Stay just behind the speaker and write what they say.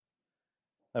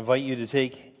I invite you to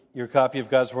take your copy of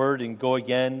God's Word and go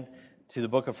again to the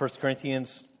book of 1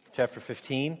 Corinthians chapter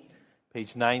 15,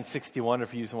 page 961,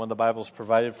 if you're using one of the Bibles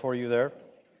provided for you there.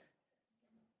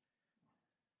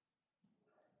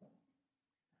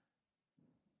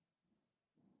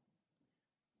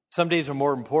 Some days are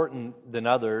more important than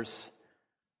others.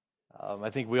 I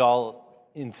think we all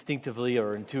instinctively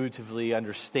or intuitively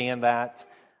understand that.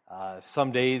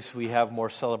 Some days we have more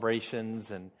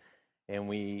celebrations and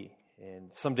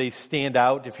some days stand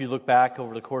out if you look back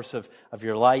over the course of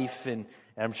your life, and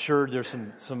I'm sure there's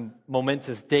some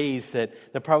momentous days that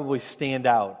probably stand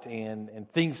out,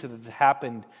 and things that have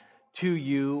happened to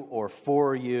you or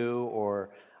for you or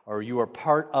you are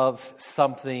part of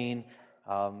something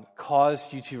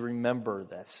caused you to remember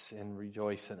this and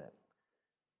rejoice in it.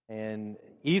 And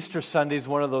Easter Sunday is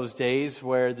one of those days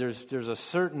where there's a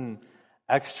certain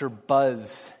extra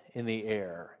buzz in the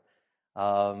air.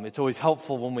 It's always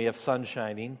helpful when we have sun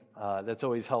shining. That's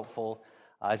always helpful.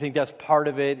 I think that's part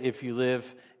of it. If you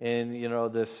live in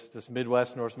this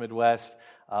Midwest, North Midwest,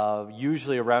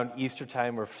 usually around Easter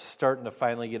time we're starting to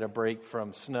finally get a break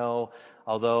from snow.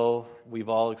 Although we've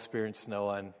all experienced snow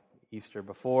on Easter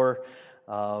before,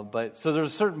 but so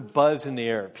there's a certain buzz in the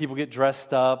air. People get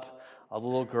dressed up. The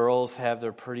little girls have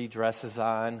their pretty dresses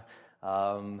on.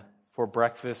 For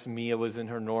breakfast, Mia was in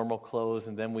her normal clothes,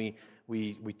 and then we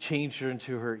changed her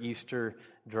into her Easter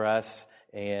dress,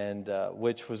 and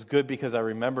which was good because I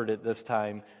remembered it this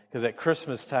time, because at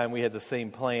Christmas time we had the same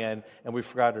plan, and we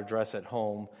forgot her dress at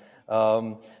home.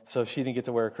 So she didn't get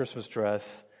to wear a Christmas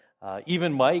dress.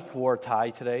 Even Mike wore a tie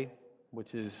today,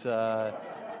 which is, that's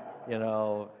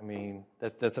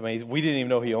amazing. We didn't even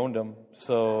know he owned them,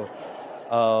 so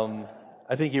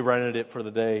I think he rented it for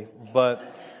the day.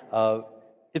 But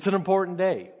it's an important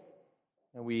day.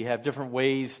 And we have different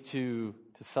ways to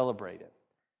celebrate it.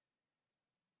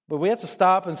 But we have to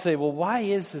stop and say, well, why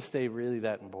is this day really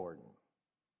that important?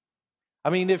 I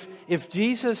mean, if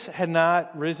Jesus had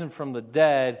not risen from the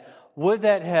dead, would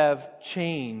that have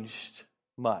changed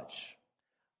much?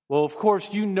 Well, of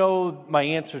course, you know my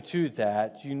answer to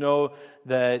that. You know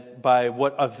that by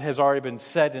what has already been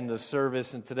said in the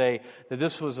service and today, that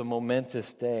this was a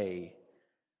momentous day.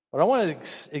 But I want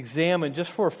to examine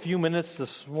just for a few minutes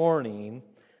this morning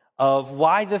of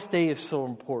why this day is so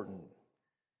important.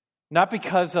 Not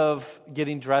because of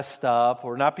getting dressed up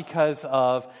or not because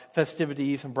of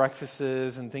festivities and breakfasts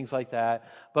and things like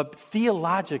that, but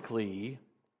theologically,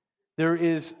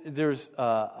 it's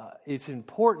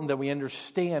important that we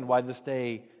understand why this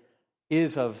day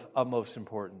is of utmost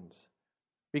importance.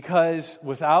 Because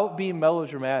without being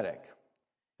melodramatic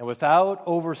and without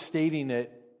overstating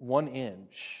it 1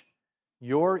 inch,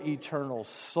 your eternal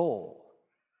soul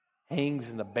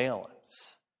hangs in the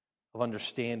balance of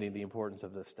understanding the importance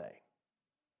of this day.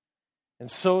 And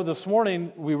so this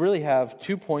morning, we really have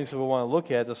 2 points that we want to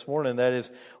look at this morning. That is,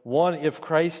 one, if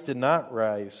Christ did not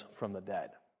rise from the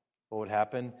dead, what would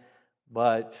happen?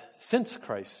 But since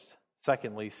Christ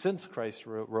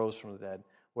rose from the dead,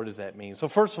 what does that mean? So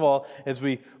first of all, as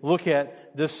we look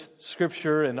at this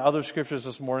scripture and other scriptures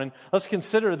this morning, let's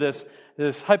consider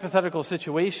this hypothetical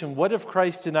situation. What if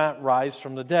Christ did not rise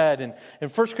from the dead?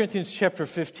 And 1 Corinthians chapter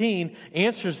 15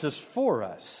 answers this for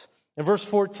us. In verse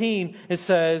 14, it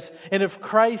says, "And if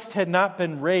Christ had not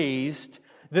been raised,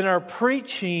 then our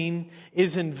preaching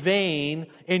is in vain,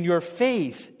 and your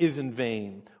faith is in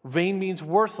vain." Vain means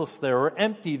worthless there or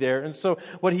empty there. And so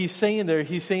what he's saying there,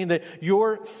 he's saying that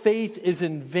your faith is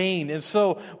in vain. And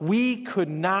so we could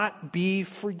not be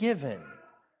forgiven.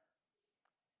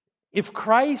 If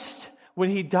Christ,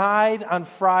 when he died on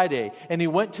Friday and he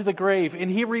went to the grave and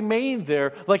he remained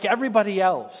there like everybody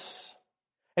else,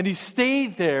 and he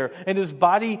stayed there, and his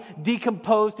body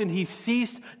decomposed, and he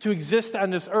ceased to exist on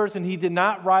this earth, and he did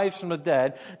not rise from the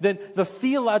dead, then the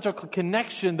theological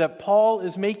connection that Paul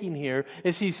is making here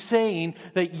is he's saying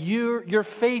that your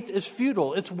faith is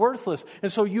futile, it's worthless,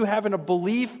 and so you having a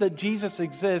belief that Jesus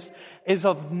exists is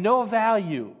of no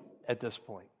value at this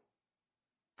point.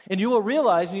 And you will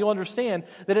realize and you'll understand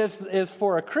that as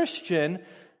for a Christian,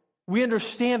 we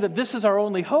understand that this is our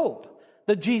only hope,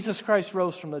 that Jesus Christ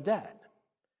rose from the dead.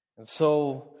 And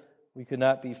so we could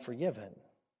not be forgiven.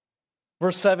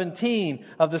 Verse 17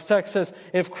 of this text says,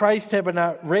 "If Christ had been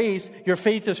not raised, your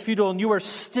faith is futile and you are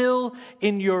still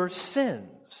in your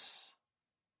sins."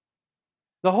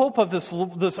 The hope of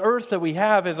this earth that we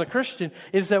have as a Christian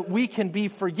is that we can be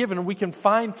forgiven, we can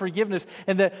find forgiveness,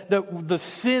 and that the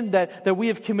sin that we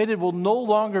have committed will no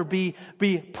longer be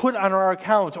put on our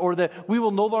account, or that we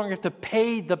will no longer have to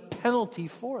pay the penalty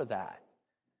for that.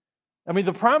 I mean,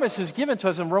 the promise is given to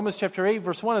us in Romans chapter 8,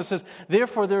 verse 1. It says,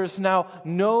 therefore there is now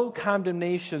no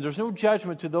condemnation. There's no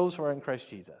judgment to those who are in Christ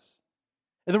Jesus.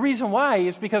 And the reason why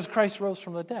is because Christ rose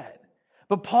from the dead.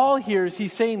 But Paul here,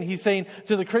 he's saying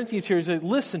to the Corinthians here, he said,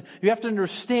 listen, you have to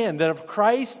understand that if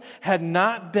Christ had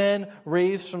not been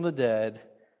raised from the dead,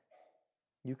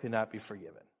 you could not be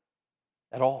forgiven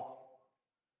at all.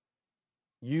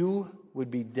 You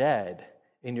would be dead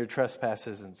in your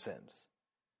trespasses and sins,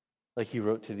 like he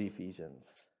wrote to the Ephesians.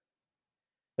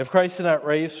 If Christ did not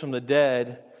raise from the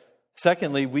dead,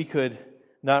 secondly, we could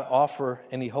not offer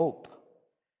any hope.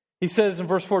 He says in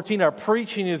verse 14, our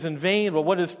preaching is in vain. But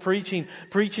what is preaching?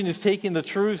 Preaching is taking the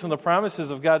truths and the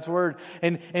promises of God's word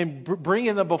and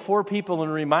bringing them before people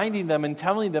and reminding them and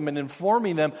telling them and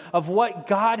informing them of what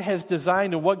God has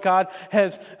designed and what God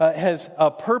has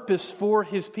purposed for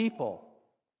his people.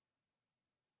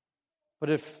 But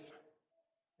if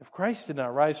Christ did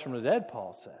not rise from the dead,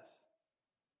 Paul says,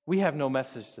 we have no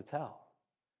message to tell.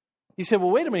 You say,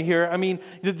 well, wait a minute here. I mean,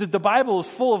 the Bible is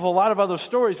full of a lot of other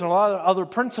stories and a lot of other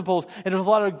principles, and there's a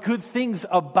lot of good things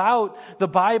about the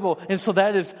Bible, and so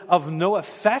that is of no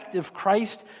effect if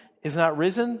Christ is not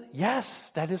risen?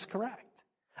 Yes, that is correct.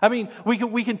 I mean,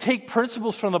 we can take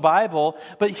principles from the Bible,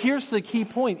 but here's the key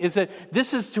point, is that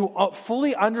this is to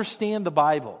fully understand the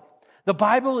Bible. The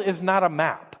Bible is not a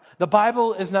map. The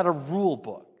Bible is not a rule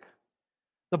book.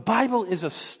 The Bible is a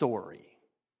story.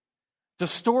 The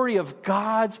story of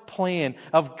God's plan,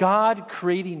 of God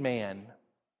creating man.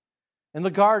 In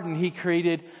the garden, he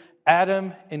created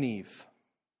Adam and Eve.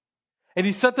 And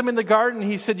he set them in the garden.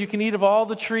 He said, you can eat of all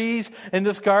the trees in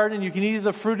this garden. You can eat of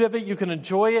the fruit of it. You can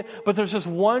enjoy it. But there's this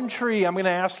one tree I'm going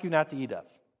to ask you not to eat of.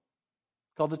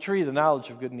 It's called the tree of the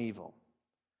knowledge of good and evil.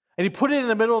 And he put it in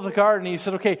the middle of the garden. And he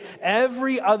said, okay,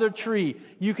 every other tree,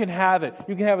 you can have it.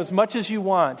 You can have as much as you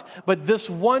want. But this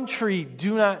one tree,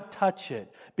 do not touch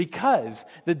it. Because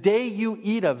the day you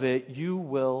eat of it, you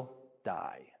will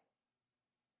die.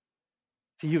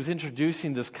 See, he was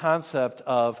introducing this concept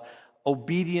of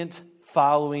obedient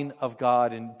following of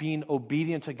God and being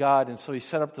obedient to God. And so he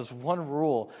set up this one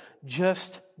rule: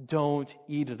 just don't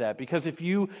eat of that. Because if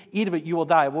you eat of it, you will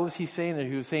die. What was he saying there?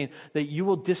 He was saying that you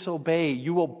will disobey,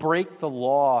 you will break the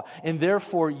law, and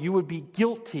therefore you would be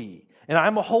guilty. And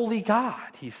I'm a holy God,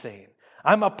 he's saying.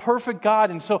 I'm a perfect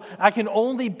God, and so I can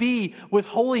only be with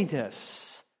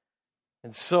holiness.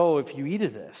 And so if you eat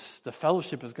of this, the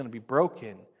fellowship is going to be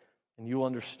broken, and you will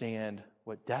understand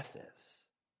what death is.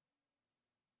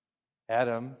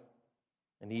 Adam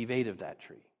and Eve ate of that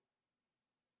tree.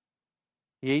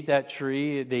 He ate that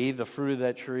tree, they ate the fruit of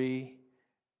that tree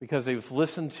because they've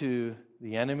listened to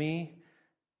the enemy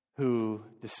who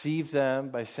deceived them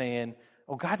by saying,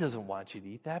 oh, God doesn't want you to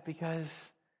eat that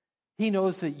because he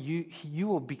knows that you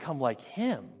will become like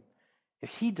him. If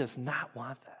he does not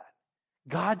want that.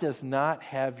 God does not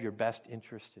have your best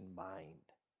interest in mind.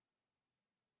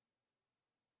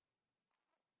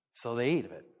 So they ate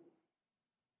of it.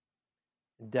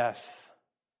 Death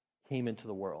came into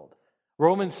the world.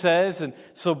 Romans says, and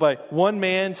so by one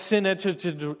man sin entered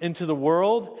into the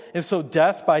world, and so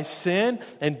death by sin,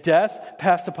 and death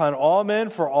passed upon all men,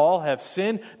 for all have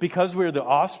sinned, because we are the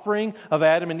offspring of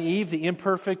Adam and Eve, the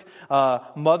imperfect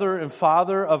mother and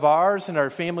father of ours in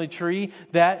our family tree.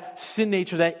 That sin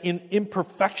nature, that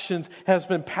imperfections has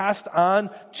been passed on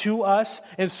to us,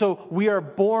 and so we are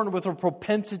born with a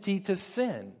propensity to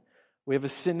sin. We have a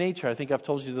sin nature. I think I've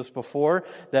told you this before,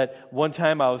 that one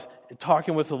time I was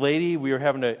talking with a lady. We were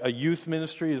having a youth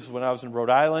ministry. This is when I was in Rhode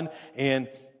Island. And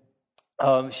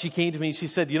she came to me and she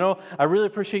said, I really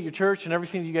appreciate your church and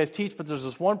everything that you guys teach, but there's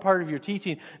this one part of your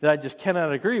teaching that I just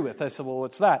cannot agree with. I said, well,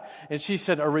 what's that? And she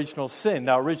said, original sin.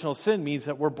 Now, original sin means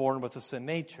that we're born with a sin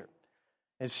nature.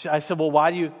 And I said, well, why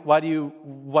do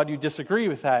you disagree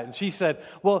with that? And she said,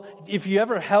 well, if you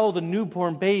ever held a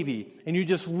newborn baby and you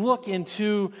just look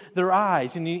into their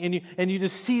eyes and you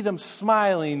just see them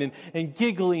smiling and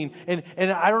giggling,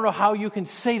 and I don't know how you can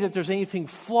say that there's anything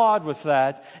flawed with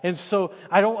that. And so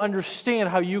I don't understand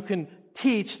how you can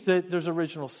teach that there's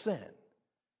original sin.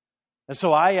 And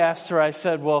so I asked her, I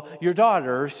said, well, your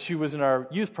daughter, she was in our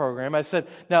youth program. I said,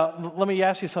 now, let me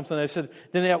ask you something. I said,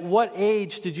 then at what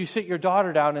age did you sit your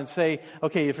daughter down and say,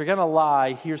 okay, if you're going to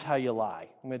lie, here's how you lie.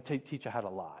 I'm going to teach you how to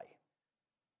lie.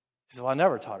 She said, well, I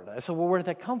never taught her that. I said, well, where did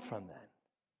that come from then?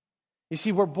 You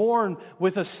see, we're born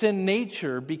with a sin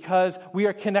nature because we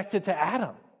are connected to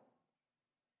Adam.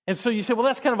 And so you say, well,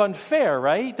 that's kind of unfair,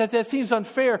 right? That seems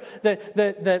unfair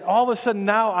that all of a sudden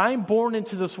now I'm born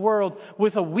into this world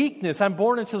with a weakness. I'm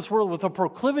born into this world with a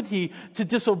proclivity to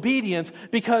disobedience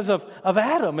because of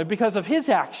Adam and because of his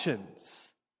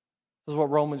actions. This is what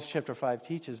Romans chapter 5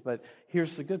 teaches, but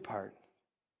here's the good part.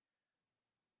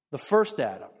 The first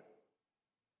Adam,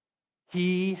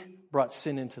 he brought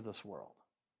sin into this world.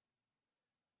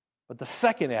 But the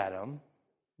second Adam,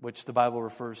 which the Bible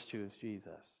refers to as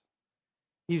Jesus,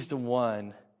 he's the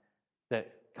one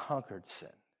that conquered sin.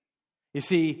 You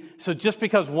see, so just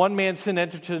because one man's sin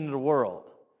entered into the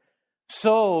world,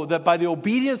 so that by the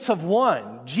obedience of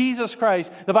one, Jesus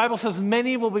Christ, the Bible says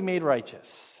many will be made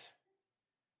righteous.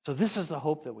 So this is the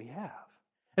hope that we have.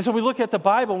 And so we look at the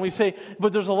Bible and we say,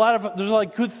 but there's a lot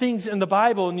of good things in the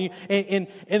Bible, and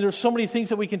there's so many things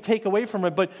that we can take away from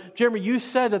it. But Jeremy, you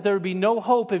said that there would be no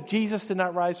hope if Jesus did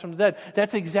not rise from the dead.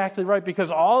 That's exactly right,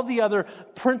 because all the other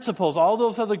principles, all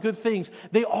those other good things,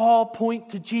 they all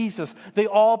point to Jesus. They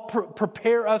all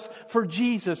prepare us for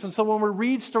Jesus. And so when we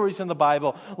read stories in the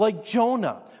Bible, like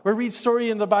Jonah, we read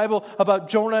story in the Bible about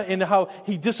Jonah and how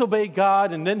he disobeyed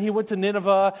God, and then he went to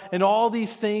Nineveh, and all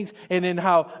these things, and then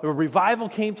how a revival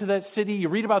came to that city. You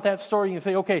read about that story and you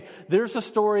say, okay, there's a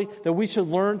story that we should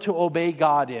learn to obey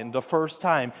God in the first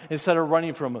time instead of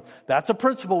running from him. That's a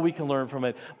principle we can learn from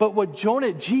it. But what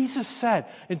Jesus said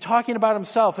in talking about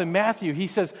himself in Matthew, he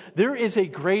says, there is a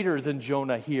greater than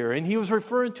Jonah here. And he was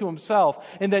referring to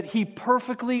himself in that he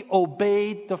perfectly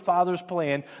obeyed the Father's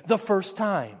plan the first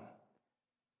time.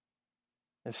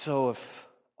 And so if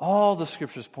all the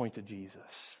scriptures point to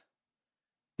Jesus,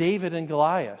 David and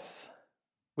Goliath,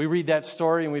 we read that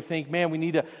story and we think, man, we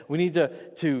need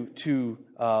to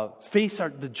face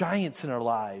the giants in our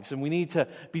lives, and we need to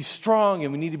be strong,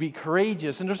 and we need to be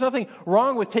courageous. And there's nothing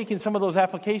wrong with taking some of those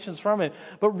applications from it.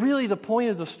 But really, the point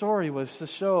of the story was to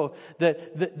show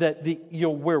that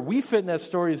where we fit in that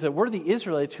story is that we're the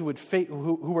Israelites who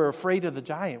were afraid of the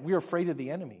giant. We were afraid of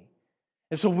the enemy.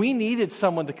 And so we needed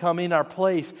someone to come in our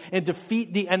place and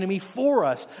defeat the enemy for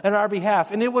us on our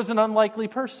behalf. And it was an unlikely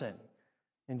person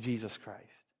in Jesus Christ.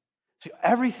 See,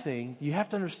 everything, you have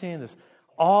to understand this,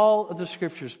 all of the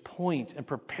scriptures point and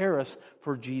prepare us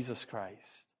for Jesus Christ.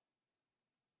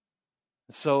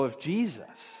 So if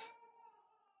Jesus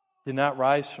did not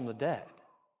rise from the dead,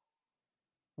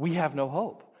 we have no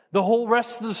hope. The whole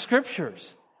rest of the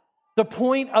scriptures, the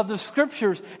point of the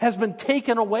scriptures has been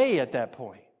taken away at that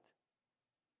point.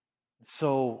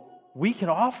 So we can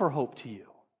offer hope to you.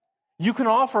 You can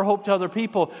offer hope to other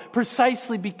people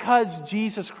precisely because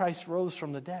Jesus Christ rose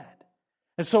from the dead.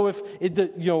 And so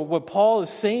what Paul is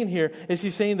saying here is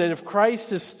he's saying that if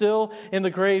Christ is still in the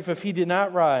grave, if he did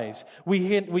not rise,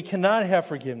 we cannot have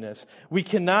forgiveness. We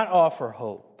cannot offer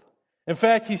hope. In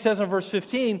fact, he says in verse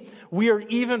 15, we are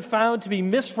even found to be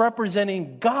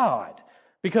misrepresenting God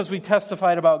because we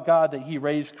testified about God that he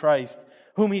raised Christ,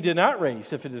 whom he did not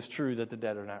raise, if it is true that the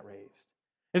dead are not raised.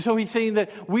 And so he's saying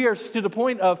that we are to the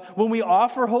point of when we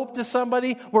offer hope to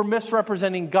somebody, we're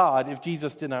misrepresenting God if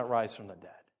Jesus did not rise from the dead.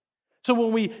 So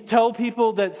when we tell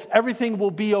people that everything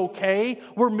will be okay,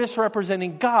 we're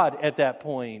misrepresenting God at that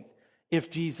point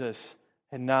if Jesus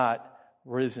had not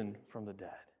risen from the dead.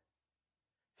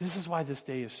 This is why this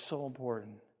day is so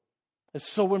important. It's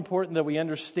so important that we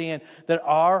understand that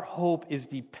our hope is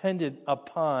dependent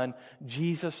upon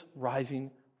Jesus rising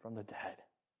from the dead.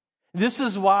 This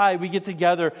is why we get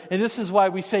together, and this is why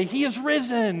we say, He is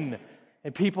risen.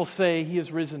 And people say, He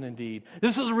is risen indeed.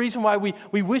 This is the reason why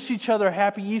we wish each other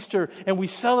happy Easter and we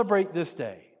celebrate this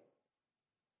day.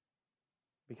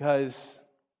 Because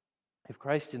if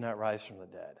Christ did not rise from the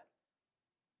dead,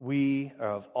 we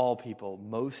are of all people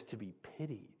most to be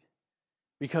pitied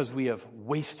because we have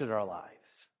wasted our lives.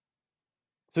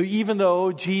 So even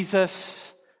though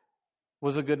Jesus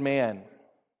was a good man,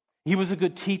 He was a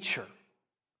good teacher.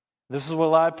 This is what a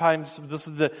lot of times, this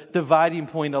is the dividing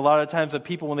point. A lot of times that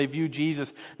people, when they view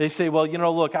Jesus, they say, well,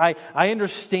 look, I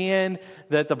understand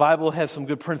that the Bible has some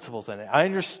good principles in it. I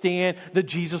understand that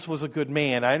Jesus was a good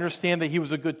man. I understand that He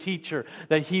was a good teacher,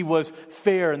 that He was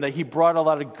fair, and that He brought a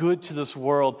lot of good to this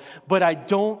world. But I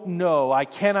don't know, I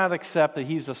cannot accept that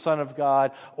He's the Son of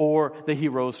God or that He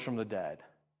rose from the dead.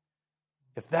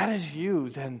 If that is you,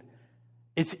 then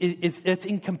it's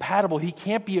incompatible. He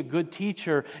can't be a good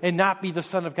teacher and not be the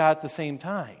Son of God at the same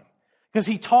time. Because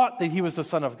He taught that He was the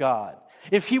Son of God.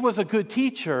 If He was a good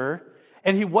teacher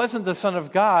and He wasn't the Son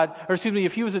of God, or excuse me,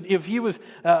 if He was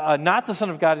not the Son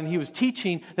of God and He was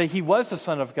teaching that He was the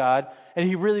Son of God and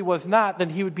He really was not, then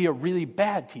He would be a really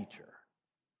bad teacher.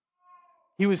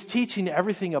 He was teaching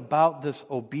everything about this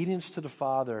obedience to the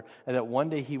Father, and that one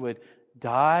day He would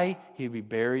die, He would be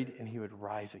buried, and He would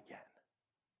rise again.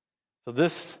 So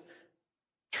this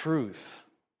truth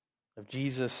of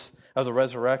Jesus, of the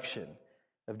resurrection,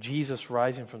 of Jesus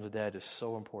rising from the dead is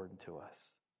so important to us.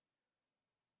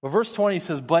 But verse 20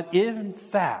 says, but in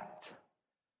fact,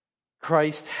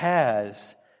 Christ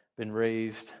has been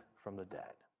raised from the dead.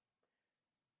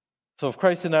 So if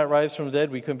Christ did not rise from the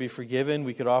dead, we couldn't be forgiven.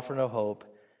 We could offer no hope.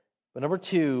 But number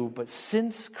two, but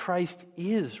since Christ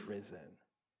is risen,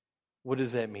 what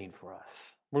does that mean for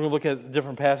us? We're going to look at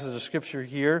different passages of Scripture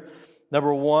here.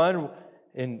 Number one,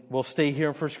 and we'll stay here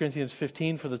in 1 Corinthians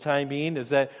 15 for the time being, is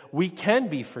that we can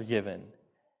be forgiven.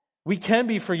 We can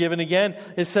be forgiven. Again,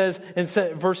 it says in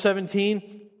verse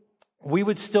 17, we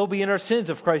would still be in our sins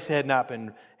if Christ had not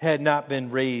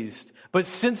been raised. But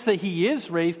since that He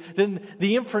is raised, then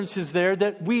the inference is there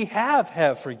that we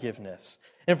have forgiveness.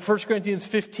 In 1 Corinthians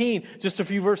 15, just a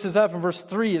few verses up, in verse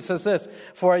 3, it says this,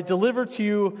 For I delivered to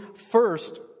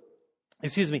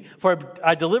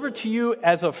you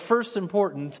as of first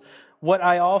importance what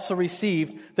I also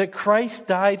received, that Christ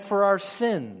died for our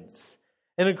sins,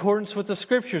 in accordance with the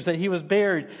Scriptures, that He was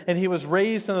buried, and He was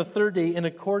raised on the third day in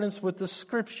accordance with the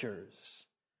Scriptures.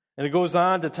 And it goes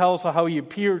on to tell us how He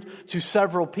appeared to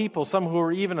several people, some who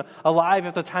were even alive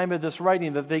at the time of this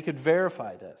writing, that they could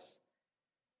verify this.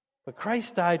 But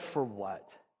Christ died for what?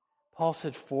 Paul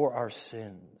said, for our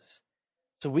sins,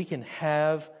 so we can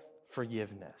have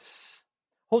forgiveness.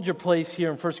 Hold your place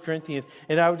here in 1 Corinthians,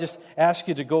 and I would just ask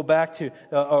you to go back to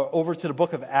over to the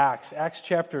book of Acts, Acts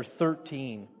chapter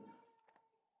 13.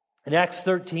 In Acts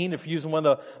 13, if you're using one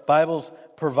of the Bibles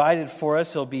provided for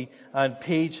us, it'll be on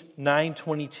page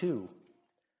 922.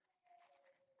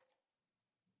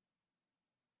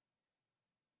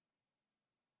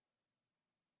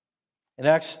 In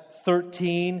Acts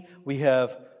 13, we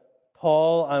have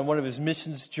Paul on one of his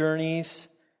missions journeys,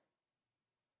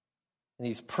 and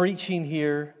he's preaching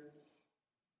here.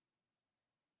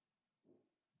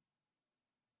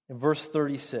 In verse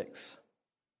 36,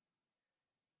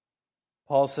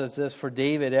 Paul says this, For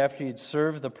David, after he had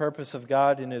served the purpose of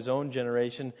God in his own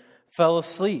generation, fell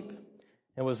asleep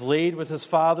and was laid with his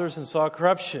fathers and saw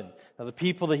corruption. Now, the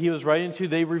people that he was writing to,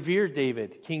 they revered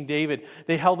David, King David.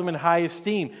 They held him in high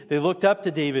esteem. They looked up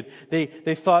to David.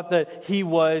 They thought that he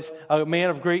was a man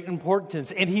of great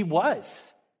importance, and he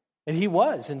was. And he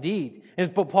was, indeed.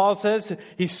 But Paul says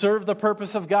he served the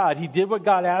purpose of God. He did what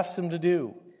God asked him to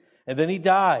do. And then he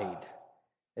died.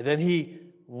 And then he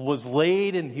was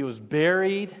laid and he was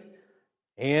buried,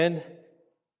 and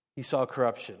he saw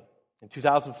corruption. In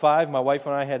 2005, my wife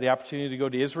and I had the opportunity to go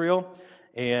to Israel,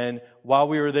 and while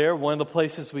we were there, one of the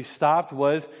places we stopped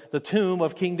was the tomb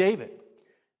of King David.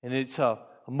 And it's a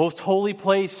most holy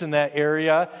place in that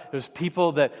area. There's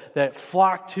people that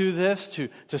flock to this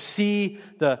to see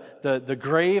the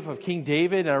grave of King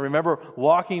David. And I remember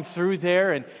walking through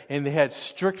there, and they had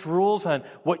strict rules on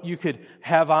what you could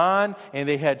have on, and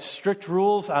they had strict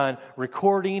rules on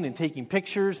recording and taking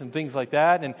pictures and things like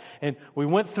that. And we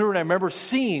went through, and I remember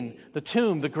seeing the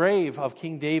tomb, the grave of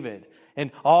King David, and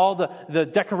all the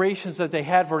decorations that they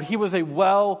had for it. He was a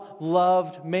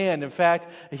well-loved man. In fact,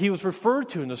 he was referred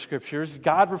to in the Scriptures.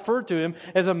 God referred to him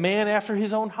as a man after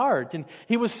his own heart. And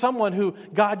he was someone who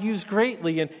God used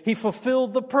greatly, and he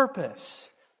fulfilled the purpose.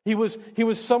 He was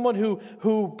someone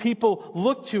who people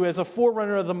looked to as a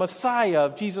forerunner of the Messiah,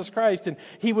 of Jesus Christ. And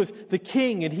he was the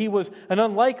king, and he was an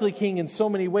unlikely king in so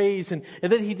many ways. And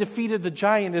then he defeated the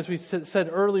giant, as we said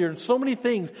earlier, and so many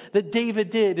things that David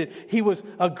did. And he was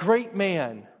a great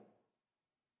man.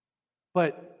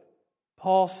 But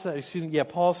Paul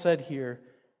said here,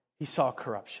 he saw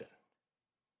corruption.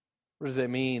 What does that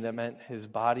mean? That meant his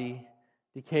body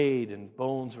decayed and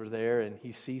bones were there, and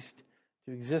he ceased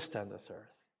to exist on this earth.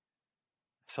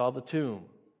 Saw the tomb,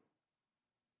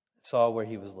 saw where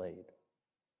he was laid.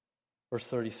 Verse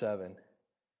 37,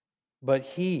 but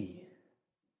he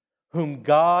whom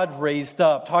God raised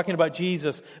up, talking about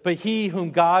Jesus, but he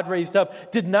whom God raised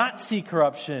up did not see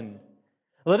corruption.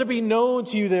 Let it be known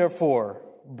to you, therefore,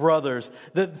 brothers,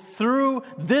 that through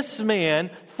this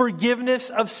man forgiveness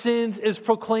of sins is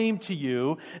proclaimed to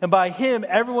you, and by him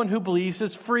everyone who believes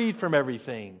is freed from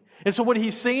everything. And so what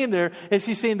he's saying there is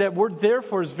he's saying that word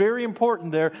therefore is very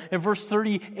important there. In verse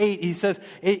 38, he says,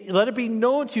 let it be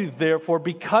known to you, therefore,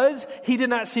 because he did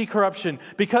not see corruption,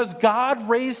 because God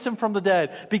raised him from the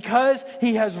dead, because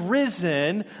he has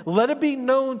risen, let it be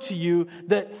known to you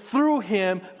that through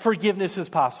him forgiveness is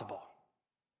possible.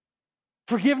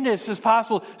 Forgiveness is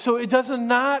possible. So it does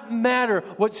not matter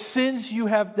what sins you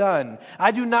have done. I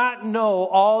do not know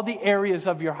all the areas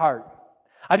of your heart.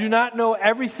 I do not know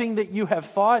everything that you have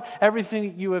thought, everything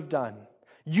that you have done.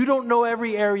 You don't know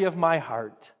every area of my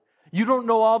heart. You don't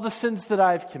know all the sins that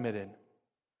I've committed.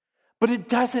 But it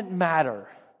doesn't matter.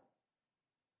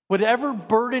 Whatever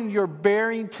burden you're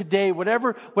bearing today,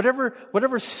 whatever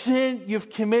sin you've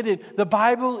committed, the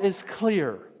Bible is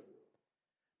clear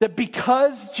That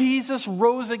because Jesus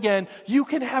rose again, you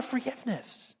can have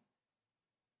forgiveness.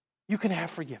 You can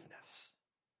have forgiveness.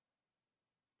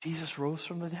 Jesus rose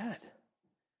from the dead.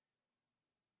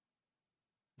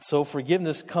 So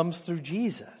forgiveness comes through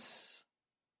Jesus.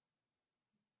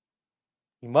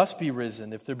 He must be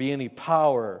risen if there be any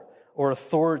power or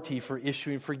authority for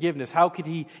issuing forgiveness. How could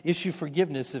he issue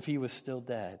forgiveness if he was still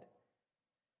dead?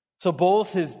 So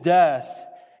both his death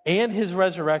and his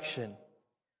resurrection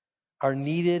are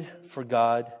needed for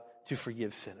God to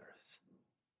forgive sinners.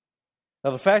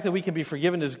 Now, the fact that we can be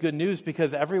forgiven is good news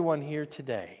because everyone here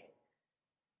today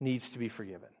needs to be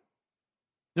forgiven.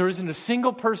 There isn't a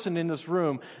single person in this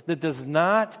room that does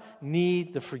not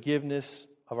need the forgiveness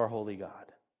of our holy God.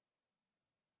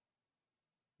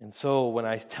 And so when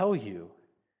I tell you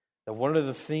that one of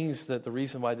the things that the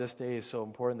reason why this day is so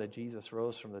important that Jesus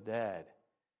rose from the dead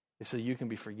is so you can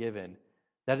be forgiven,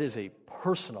 that is a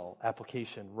personal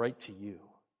application right to you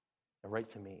and right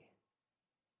to me.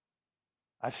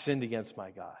 I've sinned against my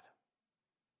God.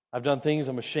 I've done things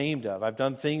I'm ashamed of. I've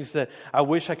done things that I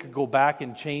wish I could go back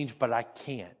and change, but I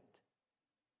can't.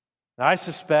 And I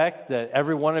suspect that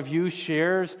every one of you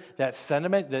shares that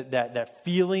sentiment, that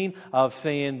feeling of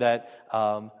saying that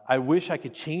I wish I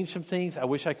could change some things. I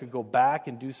wish I could go back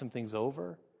and do some things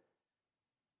over.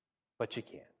 But you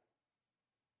can't.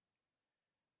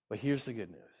 But here's the good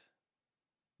news.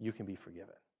 You can be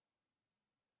forgiven.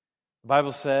 The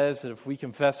Bible says that if we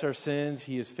confess our sins,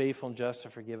 He is faithful and just to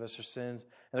forgive us our sins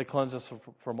and to cleanse us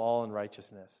from all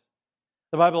unrighteousness.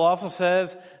 The Bible also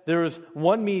says there is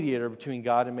one mediator between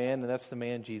God and man, and that's the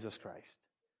man Jesus Christ.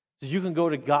 So you can go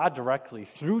to God directly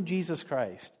through Jesus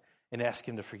Christ and ask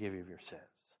Him to forgive you of your sins.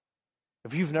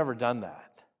 If you've never done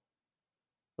that,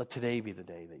 let today be the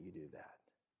day that you do that.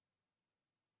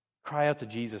 Cry out to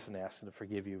Jesus and ask Him to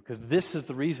forgive you, because this is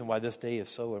the reason why this day is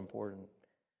so important.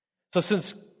 So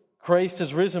since Christ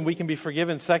has risen, we can be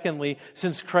forgiven. Secondly,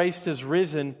 since Christ has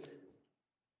risen,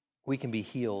 we can be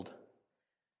healed.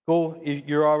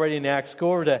 You're already in Acts.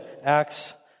 Go over to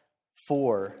Acts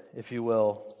 4, if you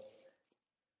will.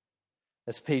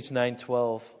 That's page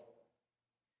 912.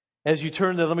 As you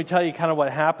turn there, let me tell you kind of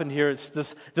what happened here. It's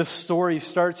this story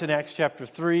starts in Acts chapter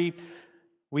 3.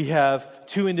 We have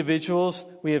two individuals.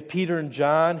 We have Peter and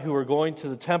John who are going to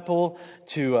the temple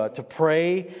to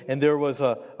pray. And there was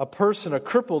a person, a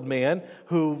crippled man,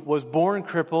 who was born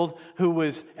crippled, who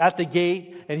was at the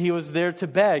gate, and he was there to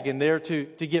beg and there to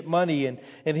get money. And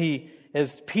he,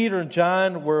 as Peter and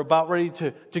John were about ready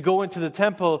to go into the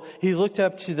temple, he looked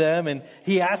up to them and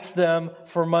he asked them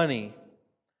for money.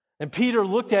 And Peter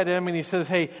looked at him and he says,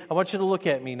 "Hey, I want you to look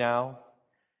at me now."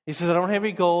 He says, "I don't have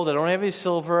any gold, I don't have any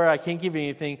silver, I can't give you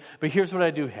anything, but here's what I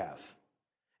do have.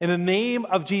 In the name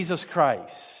of Jesus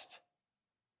Christ,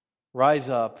 rise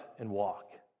up and walk."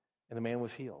 And the man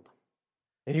was healed.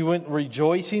 And he went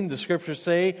rejoicing. The scriptures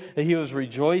say that he was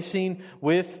rejoicing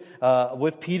with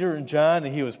Peter and John,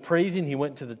 and he was praising. He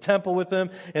went to the temple with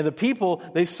them. And the people,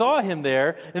 they saw him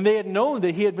there, and they had known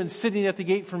that he had been sitting at the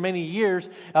gate for many years,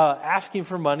 asking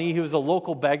for money. He was a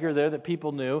local beggar there that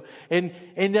people knew. And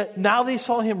now they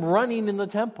saw him running in the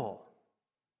temple.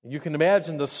 You can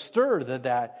imagine the stir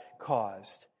that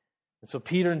caused. And so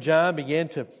Peter and John began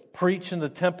to preach in the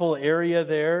temple area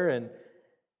there, and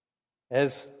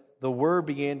as the word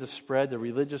began to spread, the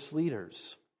religious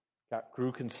leaders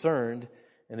grew concerned,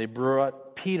 and they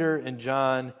brought Peter and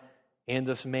John and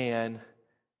this man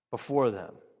before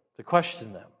them to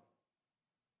question them.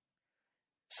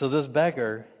 So this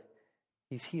beggar,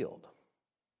 he's healed.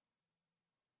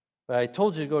 But I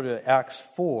told you to go to Acts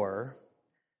 4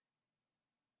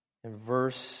 and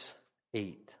verse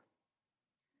 8.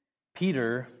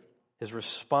 Peter is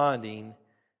responding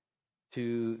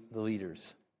to the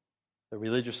leaders, the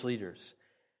religious leaders.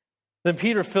 Then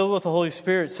Peter, filled with the Holy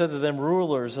Spirit, said to them,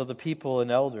 "Rulers of the people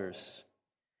and elders,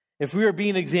 if we are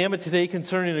being examined today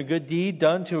concerning a good deed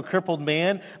done to a crippled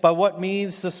man, by what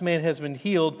means this man has been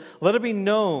healed, let it be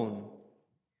known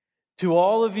to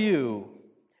all of you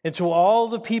and to all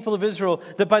the people of Israel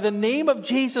that by the name of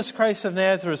Jesus Christ of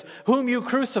Nazareth, whom you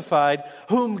crucified,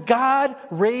 whom God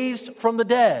raised from the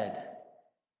dead,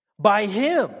 by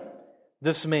Him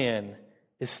this man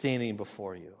is standing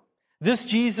before you. This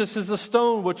Jesus is the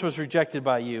stone which was rejected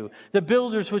by you, the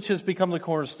builders which has become the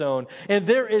cornerstone. And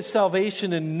there is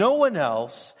salvation in no one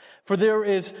else, for there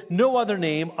is no other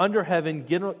name under heaven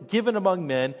given among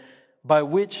men by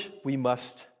which we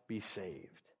must be saved."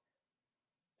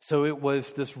 So it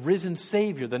was this risen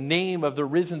Savior, the name of the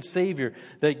risen Savior,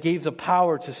 that gave the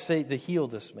power to heal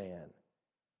this man.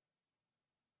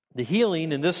 The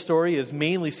healing in this story is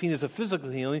mainly seen as a physical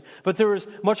healing, but there is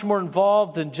much more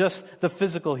involved than just the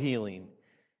physical healing.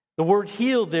 The word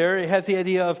healed there, it has the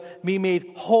idea of being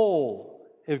made whole,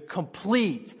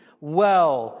 complete,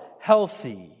 well,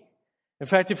 healthy. In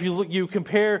fact, if you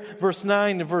compare verse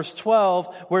 9 and verse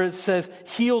 12, where it says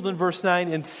healed in verse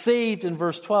 9 and saved in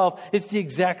verse 12, it's the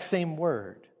exact same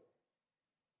word.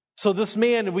 So this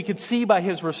man, we could see by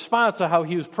his response to how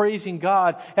he was praising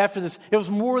God after this, it was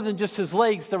more than just his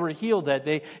legs that were healed that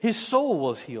day. His soul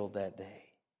was healed that day.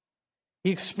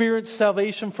 He experienced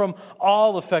salvation from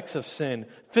all effects of sin,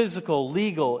 physical,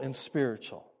 legal, and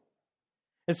spiritual.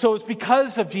 And so it's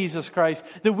because of Jesus Christ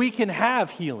that we can have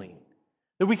healing,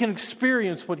 that we can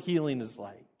experience what healing is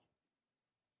like.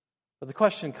 But the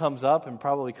question comes up and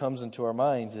probably comes into our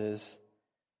minds is,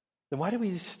 then why do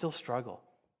we still struggle?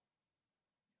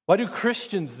 Why do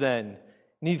Christians then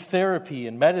need therapy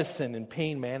and medicine and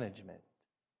pain management?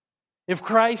 If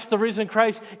Christ, the risen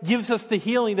Christ, gives us the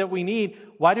healing that we need,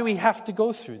 why do we have to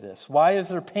go through this? Why is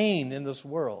there pain in this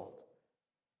world?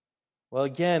 Well,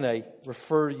 again, I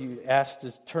asked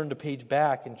to turn the page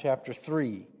back in chapter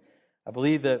 3. I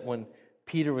believe that when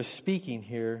Peter was speaking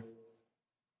here,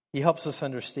 he helps us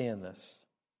understand this.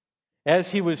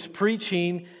 As he was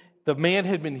preaching, the man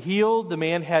had been healed, the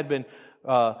man had been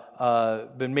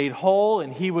made whole,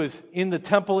 and he was in the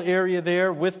temple area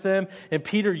there with them. And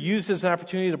Peter used this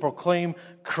opportunity to proclaim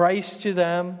Christ to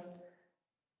them.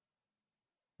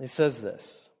 He says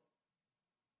this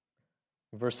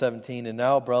in verse 17, "And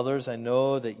now, brothers, I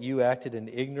know that you acted in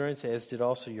ignorance, as did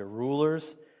also your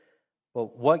rulers.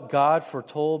 But what God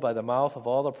foretold by the mouth of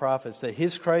all the prophets, that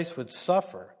his Christ would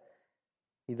suffer,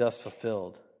 he thus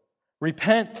fulfilled.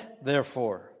 Repent,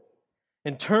 therefore,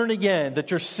 and turn again,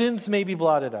 that your sins may be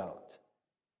blotted out,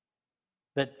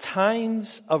 that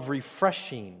times of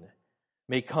refreshing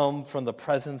may come from the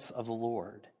presence of the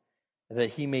Lord, and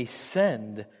that he may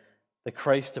send the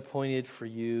Christ appointed for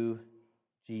you,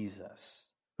 Jesus,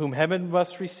 whom heaven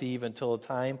must receive until a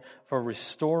time for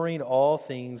restoring all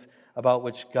things about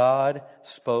which God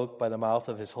spoke by the mouth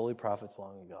of his holy prophets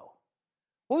long ago."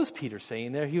 What was Peter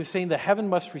saying there? He was saying that heaven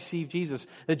must receive Jesus.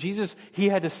 That Jesus, he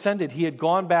had ascended. He had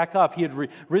gone back up. He had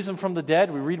risen from the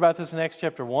dead. We read about this in Acts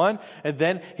chapter 1. And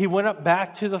then he went up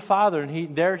back to the Father.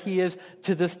 And there he is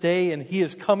to this day. And he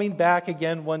is coming back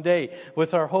again one day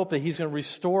with our hope that he's going to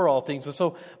restore all things. And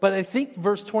so, but I think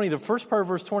verse 20, the first part of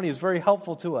verse 20 is very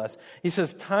helpful to us. He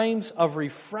says, times of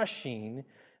refreshing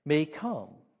may come.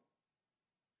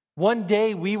 One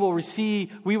day we will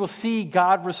see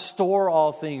God restore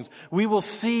all things. We will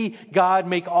see God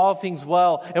make all things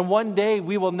well. And one day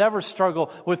we will never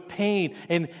struggle with pain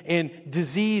and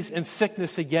disease and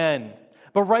sickness again.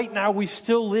 But right now we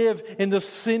still live in this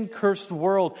sin-cursed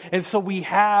world. And so we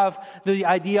have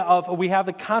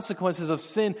the consequences of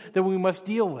sin that we must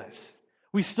deal with.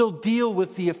 We still deal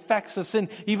with the effects of sin,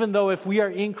 even though if we are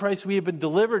in Christ, we have been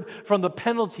delivered from the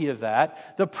penalty of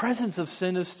that. The presence of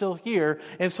sin is still here,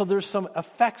 and so there's some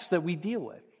effects that we deal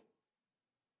with.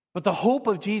 But the hope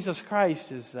of Jesus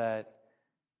Christ is that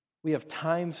we have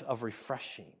times of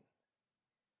refreshing.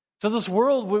 So this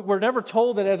world, we're never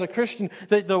told that as a Christian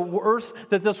that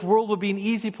this world will be an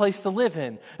easy place to live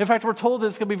in. In fact, we're told that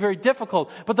it's going to be very difficult.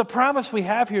 But the promise we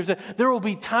have here is that there will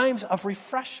be times of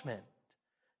refreshment.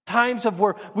 Times of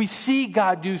where we see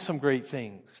God do some great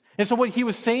things. And so what he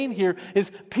was saying here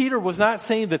is Peter was not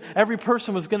saying that every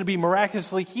person was going to be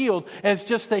miraculously healed as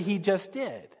just that he just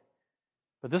did.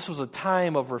 But this was a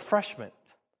time of refreshment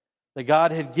that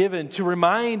God had given to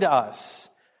remind us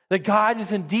that God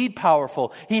is indeed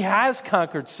powerful. He has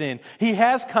conquered sin. He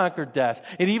has conquered death.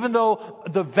 And even though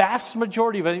the vast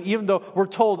majority of it, even though we're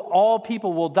told all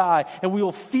people will die and we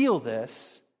will feel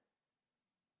this,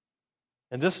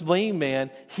 and this lame man,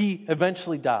 he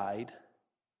eventually died.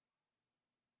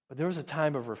 But there was a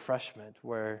time of refreshment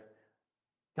where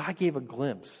God gave a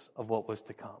glimpse of what was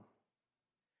to come.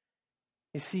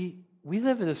 You see, we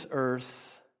live in this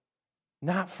earth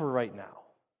not for right now.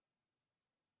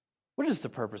 What is the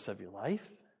purpose of your life?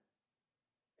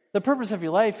 The purpose of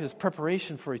your life is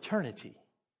preparation for eternity.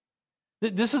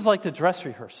 This is like the dress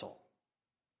rehearsal.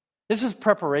 This is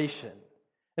preparation.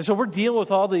 And so we're dealing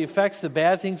with all the effects, the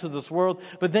bad things of this world,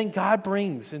 but then God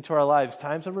brings into our lives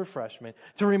times of refreshment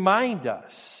to remind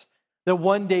us that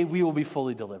one day we will be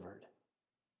fully delivered.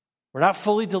 We're not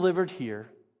fully delivered here,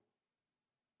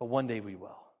 but one day we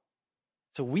will.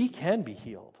 So we can be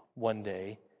healed one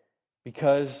day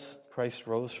because Christ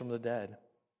rose from the dead.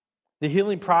 The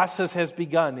healing process has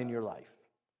begun in your life,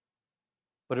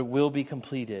 but it will be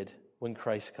completed when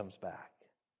Christ comes back.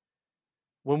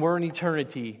 When we're in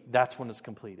eternity, that's when it's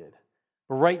completed.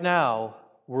 But right now,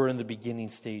 we're in the beginning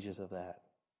stages of that.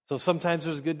 So sometimes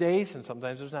there's good days and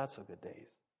sometimes there's not so good days.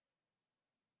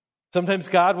 Sometimes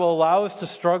God will allow us to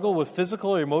struggle with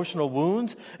physical or emotional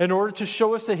wounds in order to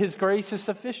show us that His grace is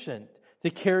sufficient to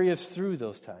carry us through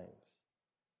those times.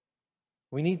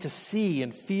 We need to see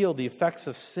and feel the effects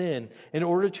of sin in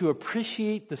order to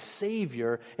appreciate the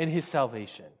Savior and His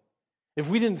salvation. If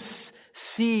we didn't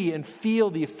see and feel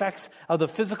the effects of the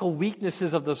physical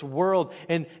weaknesses of this world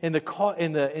and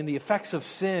the effects of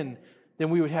sin, then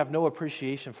we would have no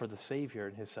appreciation for the Savior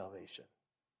and His salvation.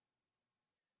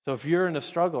 So if you're in a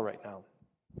struggle right now,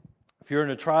 if you're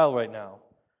in a trial right now,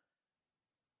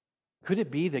 could it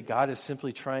be that God is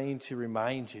simply trying to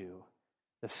remind you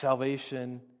that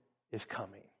salvation is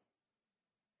coming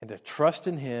and to trust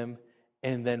in Him,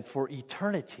 and then for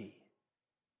eternity,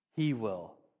 He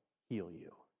will heal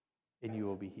you and you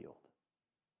will be healed?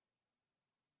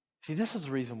 See, this is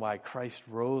the reason why Christ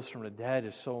rose from the dead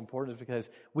is so important, is because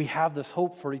we have this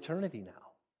hope for eternity now.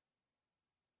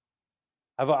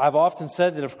 I've often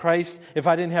said that if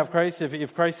I didn't have Christ,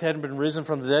 if Christ hadn't been risen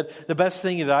from the dead, the best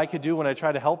thing that I could do when I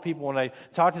try to help people, when I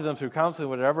talk to them through counseling,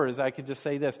 whatever, is I could just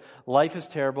say this: life is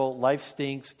terrible, life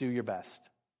stinks, do your best.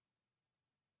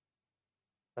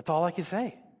 That's all I could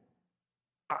say.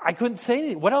 I couldn't say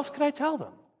anything. What else could I tell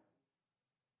them?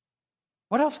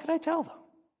 What else could I tell them?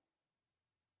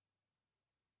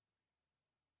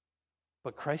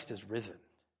 But Christ is risen.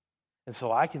 And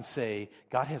so I can say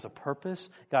God has a purpose,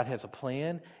 God has a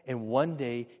plan, and one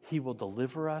day He will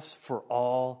deliver us for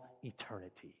all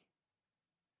eternity.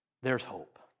 There's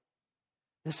hope.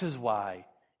 This is why,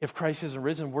 if Christ isn't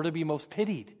risen, we're to be most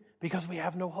pitied, because we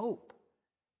have no hope.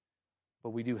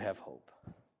 But we do have hope.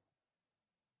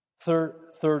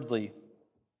 Thirdly,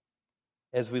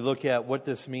 as we look at what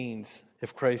this means,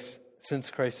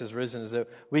 since Christ is risen, is that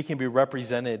we can be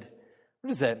represented. What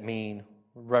does that mean,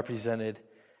 represented?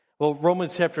 Well,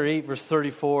 Romans chapter 8, verse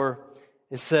 34,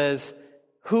 it says,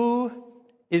 "Who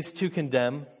is to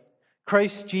condemn?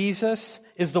 Christ Jesus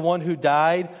is the one who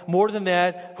died. More than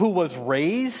that, who was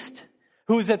raised,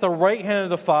 who is at the right hand of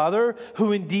the Father,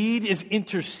 who indeed is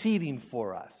interceding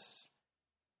for us."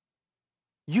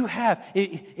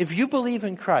 If you believe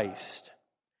in Christ,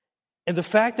 and the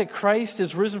fact that Christ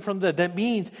is risen from the dead, that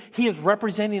means He is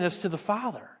representing us to the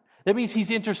Father. That means He's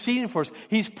interceding for us.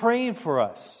 He's praying for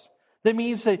us. That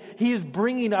means that He is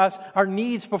bringing us our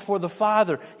needs before the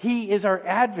Father. He is our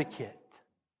advocate.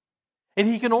 And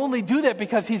He can only do that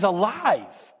because He's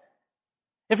alive.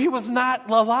 If He was not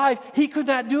alive, He could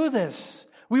not do this.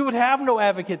 We would have no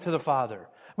advocate to the Father.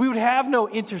 We would have no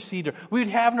interceder. We would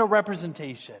have no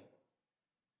representation.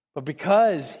 But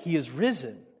because He is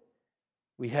risen,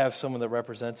 we have someone that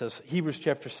represents us. Hebrews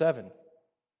chapter 7,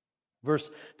 verse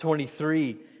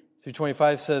 23 through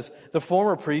 25 says, the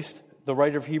former priest, the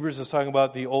writer of Hebrews is talking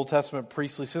about the Old Testament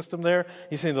priestly system there.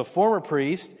 He's saying the former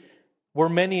priests were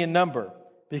many in number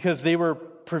because they were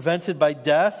prevented by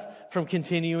death from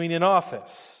continuing in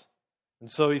office.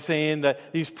 And so he's saying that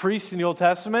these priests in the Old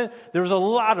Testament, there was a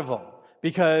lot of them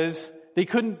because they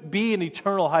couldn't be an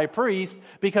eternal high priest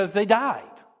because they died.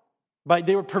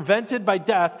 They were prevented by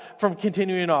death from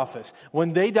continuing in office.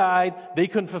 When they died, they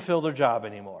couldn't fulfill their job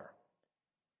anymore.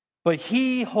 But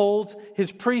He holds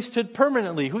His priesthood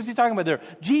permanently. Who's He talking about there?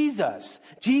 Jesus.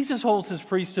 Jesus holds His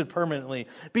priesthood permanently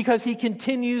because He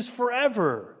continues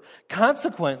forever.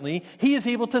 Consequently, He is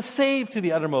able to save to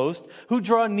the uttermost who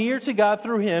draw near to God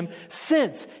through Him,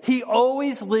 since He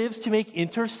always lives to make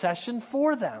intercession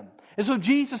for them. And so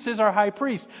Jesus is our high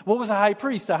priest. What was a high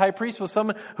priest? A high priest was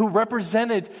someone who was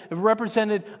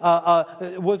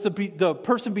the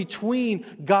person between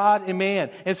God and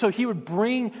man. And so he would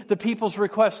bring the people's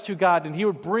requests to God, and he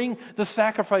would bring the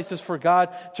sacrifices for God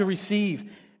to receive.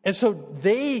 And so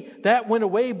that went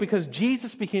away because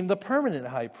Jesus became the permanent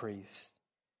high priest.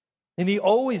 And He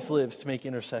always lives to make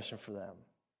intercession for them.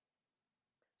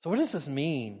 So what does this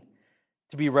mean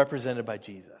to be represented by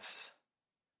Jesus?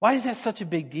 Why is that such a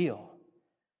big deal?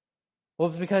 Well,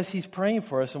 it's because He's praying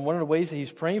for us, and one of the ways that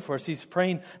He's praying for us, He's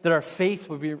praying that our faith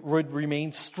would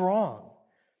remain strong.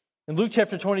 In Luke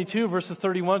chapter 22, verses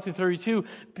 31 through 32,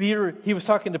 He was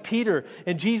talking to Peter,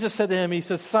 and Jesus said to him, He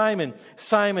says, "Simon,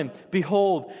 Simon,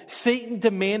 behold, Satan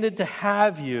demanded to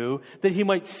have you, that he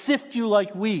might sift you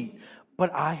like wheat,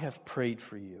 but I have prayed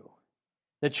for you,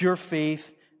 that your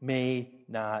faith may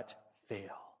not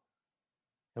fail.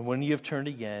 And when you have turned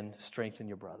again, strengthen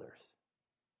your brothers."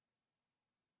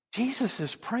 Jesus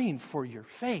is praying for your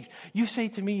faith. You say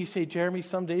to me, "Jeremy,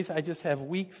 some days I just have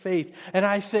weak faith." And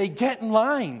I say, get in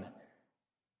line.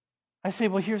 I say,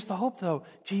 well, here's the hope though.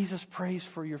 Jesus prays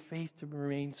for your faith to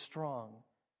remain strong.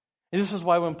 And this is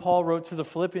why when Paul wrote to the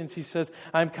Philippians, he says,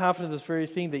 "I'm confident of this very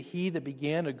thing, that He that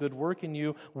began a good work in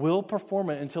you will perform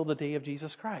it until the day of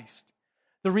Jesus Christ."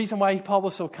 The reason why Paul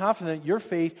was so confident your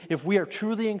faith, if we are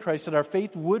truly in Christ, that our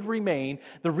faith would remain,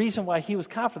 the reason why he was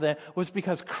confident was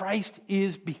because Christ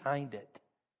is behind it.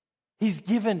 He's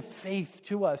given faith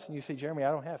to us. And you say, Jeremy,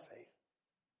 I don't have faith.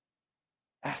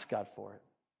 Ask God for it.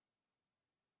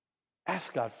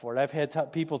 Ask God for it. I've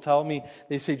had people tell me,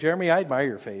 they say, Jeremy, I admire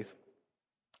your faith.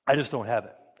 I just don't have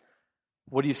it.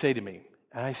 What do you say to me?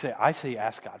 And I say,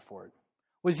 ask God for it.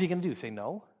 What is he going to do? Say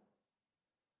no?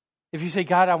 If you say,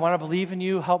 God, I want to believe in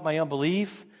you, help my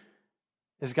unbelief,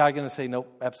 is God going to say,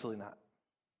 nope, absolutely not?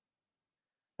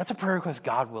 That's a prayer request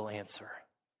God will answer.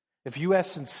 If you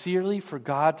ask sincerely for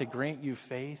God to grant you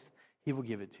faith, he will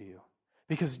give it to you.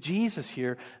 Because Jesus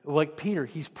here, like Peter,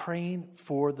 he's praying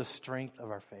for the strength of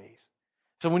our faith.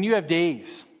 So when you have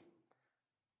days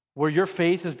where your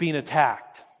faith is being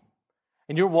attacked,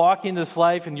 and you're walking this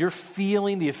life and you're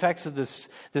feeling the effects of this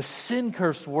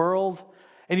sin-cursed world,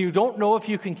 and you don't know if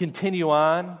you can continue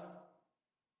on,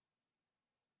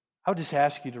 I would just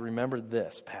ask you to remember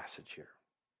this passage here.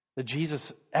 That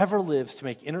Jesus ever lives to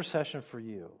make intercession for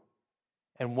you.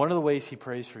 And one of the ways he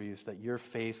prays for you is that your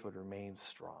faith would remain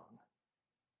strong.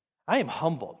 I am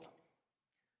humbled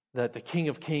that the King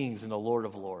of Kings and the Lord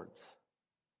of Lords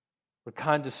would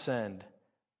condescend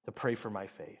to pray for my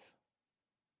faith.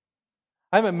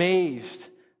 I'm amazed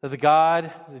that the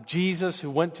God, that Jesus, who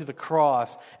went to the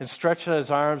cross and stretched out his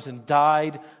arms and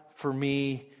died for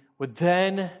me, would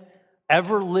then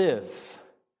ever live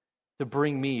to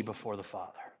bring me before the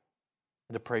Father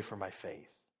and to pray for my faith.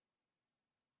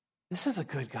 This is a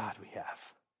good God we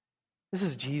have. This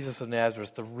is Jesus of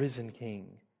Nazareth, the risen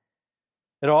King.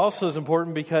 It also is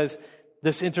important because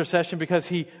this intercession, because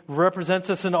he represents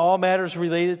us in all matters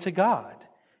related to God.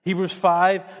 Hebrews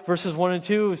 5, verses 1 and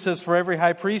 2 says, for every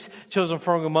high priest chosen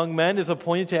from among men is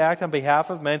appointed to act on behalf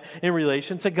of men in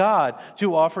relation to God,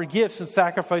 to offer gifts and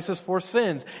sacrifices for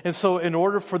sins. And so in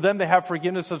order for them to have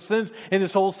forgiveness of sins in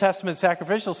this Old Testament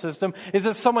sacrificial system, is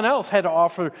that someone else had to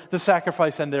offer the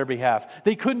sacrifice on their behalf.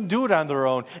 They couldn't do it on their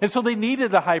own. And so they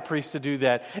needed a high priest to do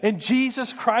that. And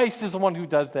Jesus Christ is the one who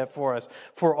does that for us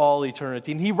for all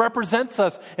eternity. And he represents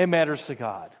us in matters to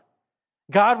God.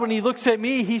 God, when he looks at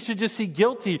me, he should just see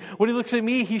guilty. When he looks at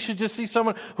me, he should just see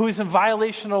someone who is in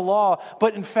violation of law.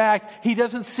 But in fact, he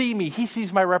doesn't see me. He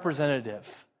sees my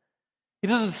representative. He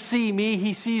doesn't see me.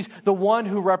 He sees the one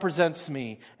who represents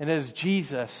me. And that is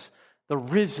Jesus, the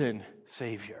risen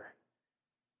Savior.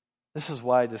 This is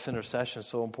why this intercession is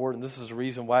so important. This is the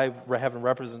reason why having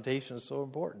representation is so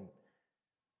important.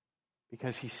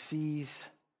 Because he sees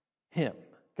him.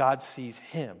 God sees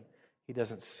him. He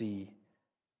doesn't see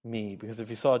me, because if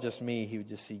he saw just me, he would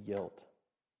just see guilt.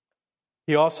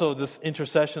 This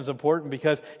intercession is important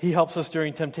because he helps us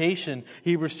during temptation.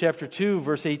 Hebrews chapter 2,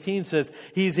 verse 18 says,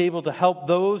 he is able to help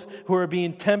those who are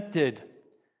being tempted.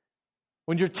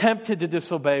 When you're tempted to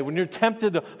disobey, when you're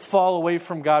tempted to fall away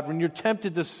from God, when you're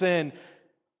tempted to sin,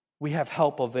 we have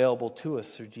help available to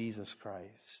us through Jesus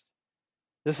Christ.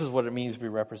 This is what it means to be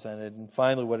represented. And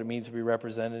finally, what it means to be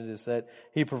represented is that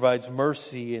he provides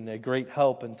mercy and a great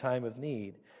help in time of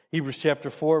need. Hebrews chapter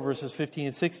 4, verses 15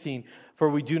 and 16, for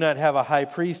we do not have a high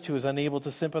priest who is unable to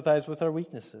sympathize with our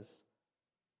weaknesses,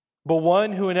 but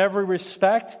one who in every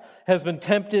respect has been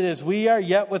tempted as we are,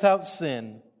 yet without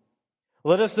sin.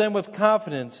 Let us then with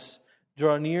confidence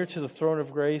draw near to the throne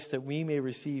of grace, that we may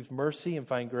receive mercy and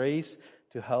find grace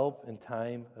to help in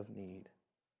time of need.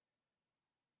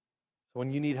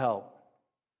 When you need help,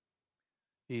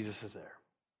 Jesus is there.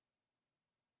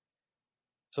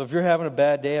 So if you're having a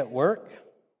bad day at work,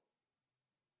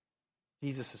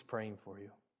 Jesus is praying for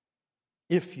you,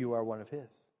 if you are one of his.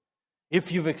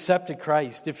 If you've accepted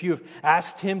Christ, if you've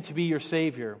asked him to be your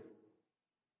Savior.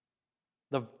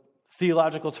 The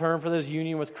theological term for this,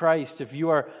 union with Christ. If you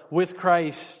are with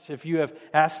Christ, if you have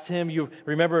asked him, you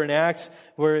remember in Acts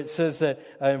where it says that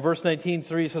in verse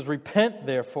 19:3 it says, repent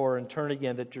therefore and turn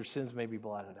again, that your sins may be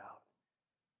blotted out.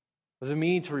 What does it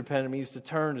mean to repent? It means to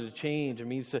turn, to change. It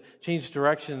means to change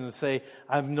direction and say,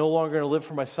 I'm no longer going to live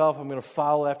for myself. I'm going to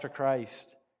follow after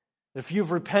Christ. If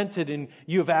you've repented and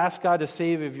you have asked God to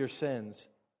save you of your sins,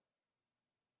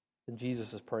 then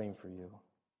Jesus is praying for you.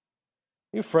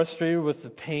 Are you frustrated with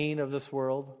the pain of this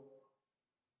world?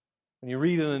 When you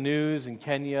read in the news in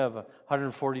Kenya of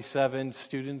 147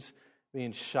 students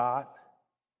being shot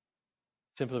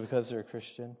simply because they're a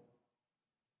Christian,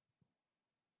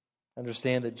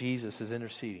 understand that Jesus is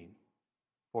interceding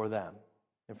for them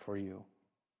and for you.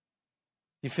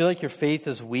 You feel like your faith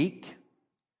is weak?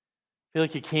 Feel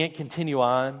like you can't continue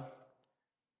on?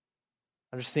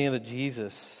 Understand that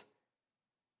Jesus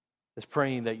is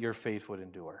praying that your faith would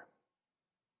endure.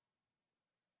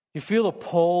 You feel the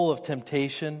pull of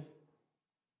temptation?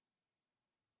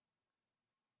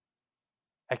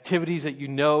 activities that you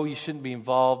know you shouldn't be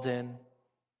involved in,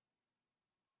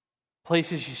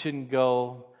 places you shouldn't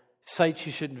go, sites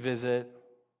you shouldn't visit.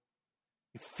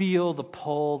 You feel the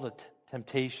pull, the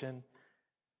temptation,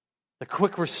 the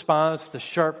quick response, the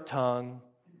sharp tongue,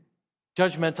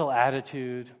 judgmental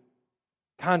attitude,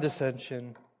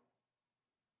 condescension.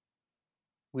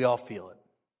 We all feel it.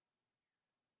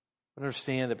 But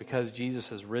understand that because Jesus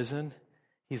has risen,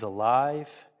 He's alive,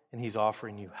 and He's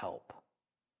offering you help.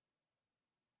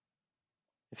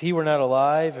 If He were not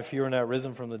alive, if He were not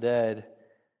risen from the dead,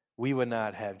 we would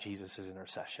not have Jesus'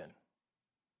 intercession.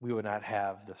 We would not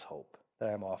have this hope that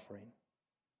I'm offering.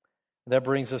 And that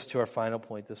brings us to our final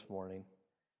point this morning.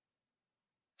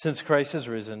 Since Christ has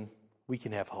risen, we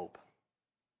can have hope.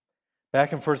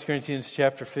 Back in 1 Corinthians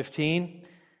chapter 15,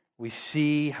 we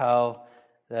see how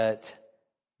that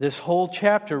this whole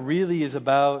chapter really is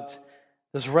about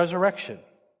this resurrection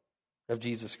of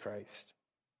Jesus Christ.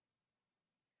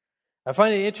 I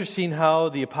find it interesting how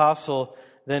the apostle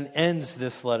then ends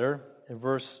this letter in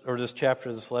this chapter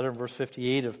of this letter in verse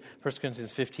 58 of 1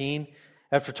 Corinthians 15.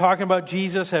 After talking about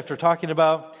Jesus, after talking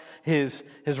about his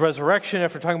resurrection,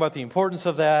 after talking about the importance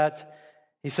of that,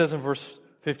 he says in verse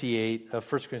 58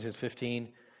 of 1 Corinthians 15,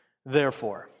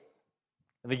 therefore.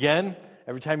 And again,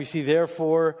 every time you see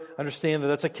therefore, understand that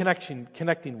that's a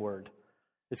connecting word.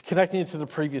 It's connecting to the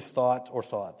previous thought or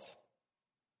thoughts.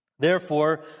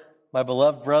 Therefore, my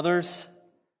beloved brothers,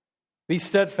 be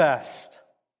steadfast,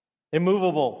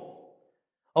 immovable,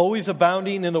 always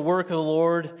abounding in the work of the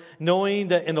Lord, knowing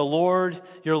that in the Lord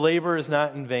your labor is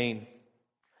not in vain.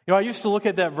 You know, I used to look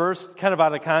at that verse kind of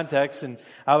out of context, and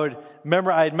I had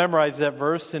memorized that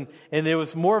verse, and it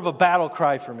was more of a battle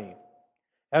cry for me.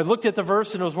 I looked at the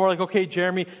verse and it was more like, okay,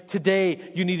 Jeremy,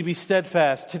 today you need to be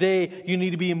steadfast. Today you need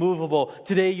to be immovable.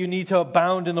 Today you need to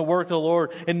abound in the work of the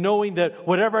Lord, and knowing that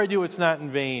whatever I do, it's not in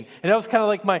vain. And that was kind of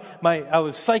like I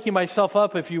was psyching myself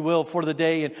up, if you will, for the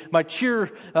day, and my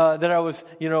cheer that I was,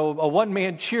 a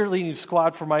one-man cheerleading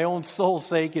squad for my own soul's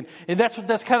sake. And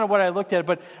that's kind of what I looked at.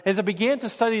 But as I began to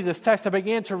study this text, I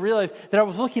began to realize that I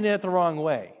was looking at it the wrong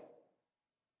way.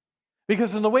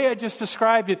 Because in the way I just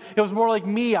described it, it was more like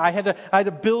me. I had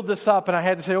to build this up, and I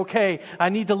had to say, okay, I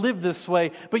need to live this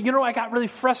way. But I got really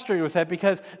frustrated with that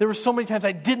because there were so many times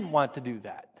I didn't want to do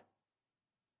that.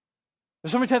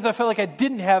 There's so many times I felt like I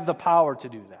didn't have the power to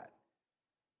do that.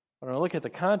 But when I look at the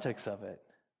context of it,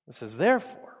 it says,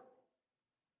 therefore.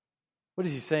 What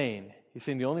is he saying? He's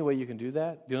saying the only way you can do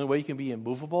that, the only way you can be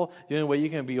immovable, the only way you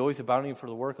can be always abounding for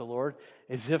the work of the Lord,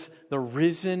 is if the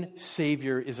risen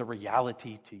Savior is a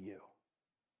reality to you.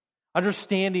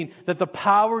 Understanding that the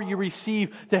power you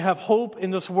receive to have hope in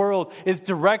this world is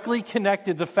directly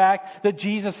connected to the fact that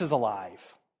Jesus is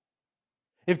alive.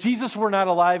 If Jesus were not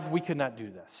alive, we could not do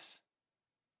this.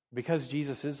 Because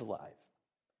Jesus is alive,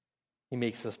 He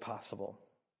makes this possible.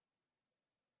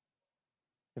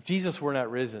 If Jesus were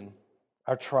not risen,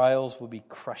 our trials would be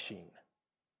crushing.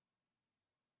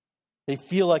 They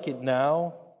feel like it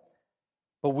now,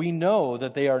 but we know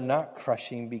that they are not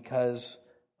crushing because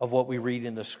of what we read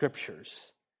in the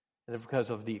Scriptures, and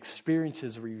because of the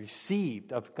experiences we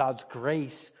received of God's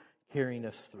grace carrying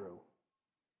us through.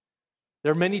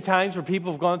 There are many times where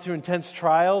people have gone through intense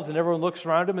trials, and everyone looks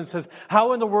around them and says,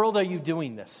 how in the world are you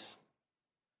doing this?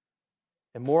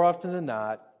 And more often than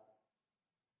not,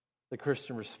 the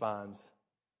Christian responds,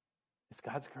 it's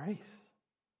God's grace.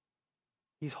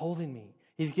 He's holding me.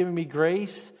 He's giving me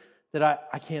grace that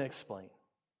I can't explain.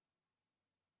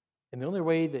 And the only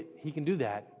way that He can do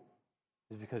that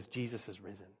is because Jesus is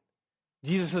risen.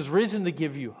 Jesus is risen to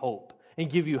give you hope and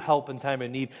give you help in time of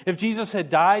need. If Jesus had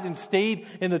died and stayed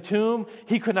in the tomb,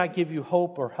 He could not give you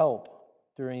hope or help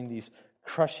during these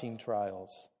crushing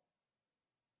trials.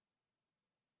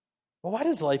 But why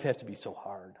does life have to be so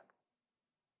hard?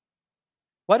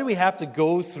 Why do we have to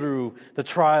go through the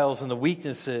trials and the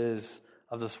weaknesses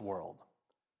of this world?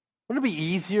 Wouldn't it be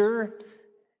easier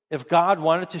if God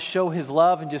wanted to show His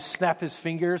love and just snap His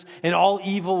fingers and all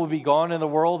evil would be gone in the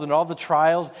world and all the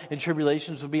trials and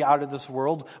tribulations would be out of this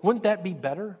world? Wouldn't that be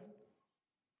better?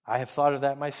 I have thought of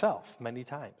that myself many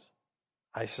times.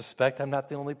 I suspect I'm not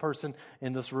the only person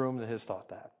in this room that has thought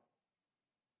that.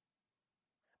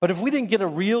 But if we didn't get a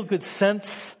real good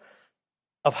sense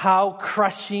of how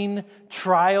crushing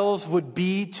trials would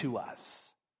be to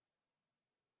us,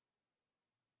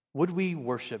 would we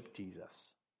worship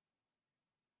Jesus?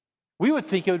 We would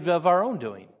think it would be of our own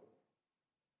doing.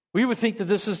 We would think that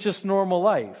this is just normal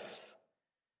life.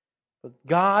 But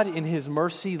God, in His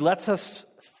mercy, lets us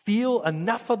feel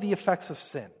enough of the effects of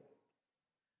sin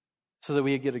so that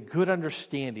we get a good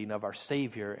understanding of our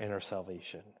Savior and our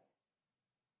salvation.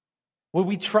 Will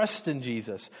we trust in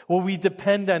Jesus? Will we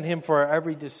depend on him for our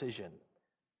every decision?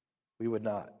 We would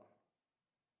not.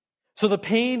 So the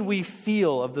pain we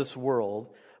feel of this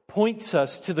world points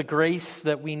us to the grace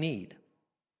that we need.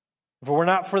 If it were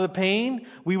not for the pain,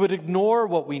 we would ignore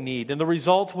what we need, and the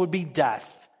result would be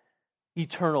death,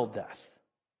 eternal death.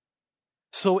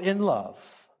 So in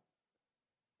love,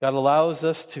 God allows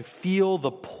us to feel the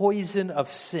poison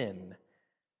of sin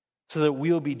so that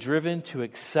we'll be driven to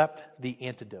accept the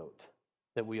antidote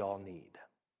that we all need.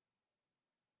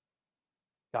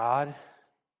 God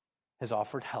has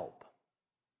offered help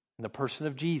in the person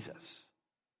of Jesus,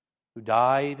 who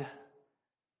died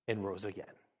and rose again.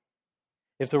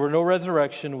 If there were no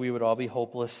resurrection, we would all be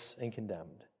hopeless and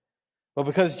condemned. But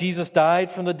because Jesus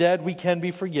died from the dead, we can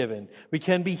be forgiven. We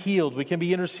can be healed. We can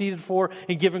be interceded for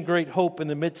and given great hope in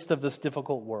the midst of this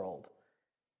difficult world.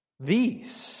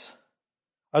 These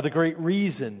are the great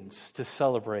reasons to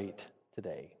celebrate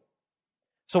today.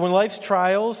 So when life's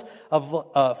trials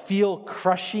feel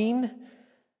crushing,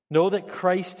 know that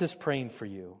Christ is praying for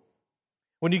you.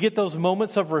 When you get those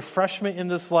moments of refreshment in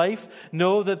this life,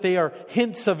 know that they are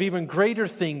hints of even greater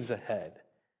things ahead.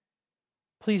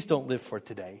 Please don't live for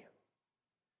today.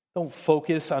 Don't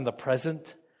focus on the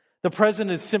present. The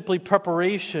present is simply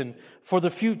preparation for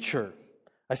the future.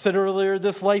 I said earlier,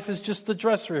 this life is just the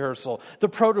dress rehearsal, the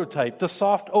prototype, the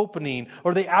soft opening,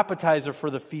 or the appetizer for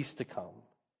the feast to come.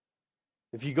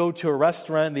 If you go to a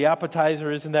restaurant and the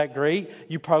appetizer isn't that great,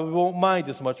 you probably won't mind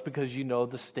as much because you know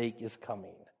the steak is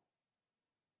coming.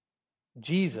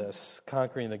 Jesus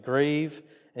conquering the grave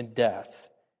and death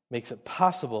makes it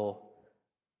possible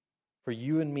for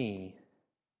you and me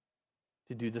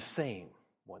to do the same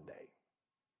one day.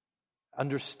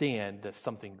 Understand that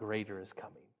something greater is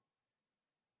coming.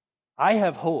 I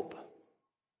have hope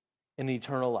in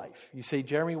eternal life. You say,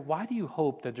 Jeremy, why do you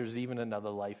hope that there's even another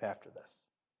life after this?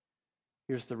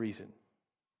 Here's the reason.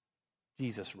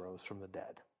 Jesus rose from the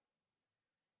dead.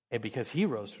 And because he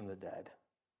rose from the dead,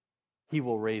 he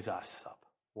will raise us up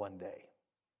one day.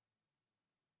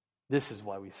 This is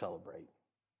why we celebrate.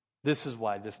 This is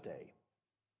why this day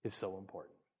is so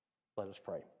important. Let us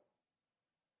pray.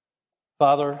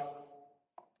 Father,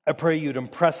 I pray you'd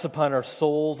impress upon our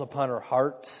souls, upon our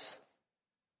hearts,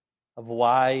 of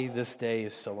why this day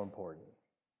is so important.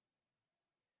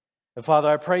 And Father,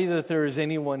 I pray that if there is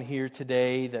anyone here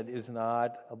today that is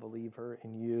not a believer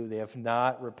in you, they have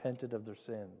not repented of their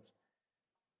sins,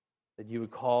 that you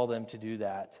would call them to do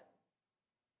that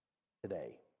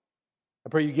today. I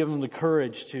pray you give them the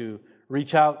courage to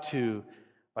reach out to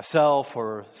myself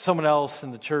or someone else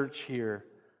in the church here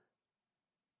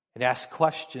and ask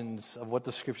questions of what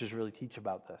the Scriptures really teach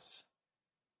about this,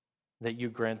 that you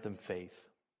grant them faith.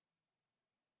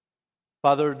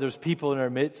 Father, there's people in our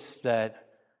midst that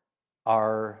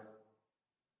are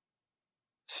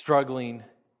struggling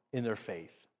in their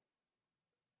faith.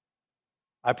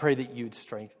 I pray that you'd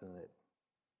strengthen it.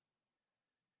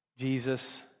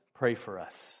 Jesus, pray for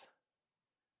us.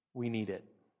 We need it.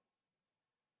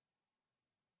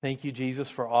 Thank you,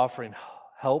 Jesus, for offering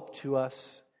help to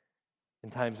us in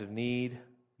times of need,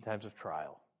 in times of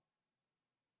trial.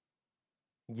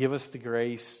 Give us the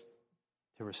grace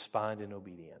to respond in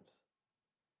obedience.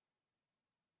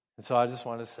 And so I just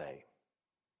want to say,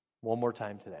 one more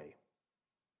time today,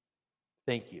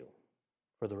 thank you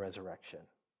for the resurrection.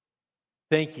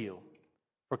 Thank you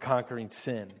for conquering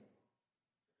sin.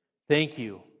 Thank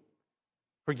you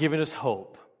for giving us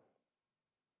hope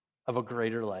of a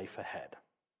greater life ahead.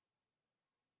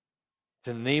 It's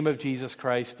in the name of Jesus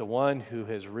Christ, the one who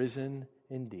has risen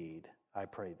indeed, I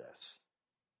pray this.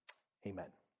 Amen.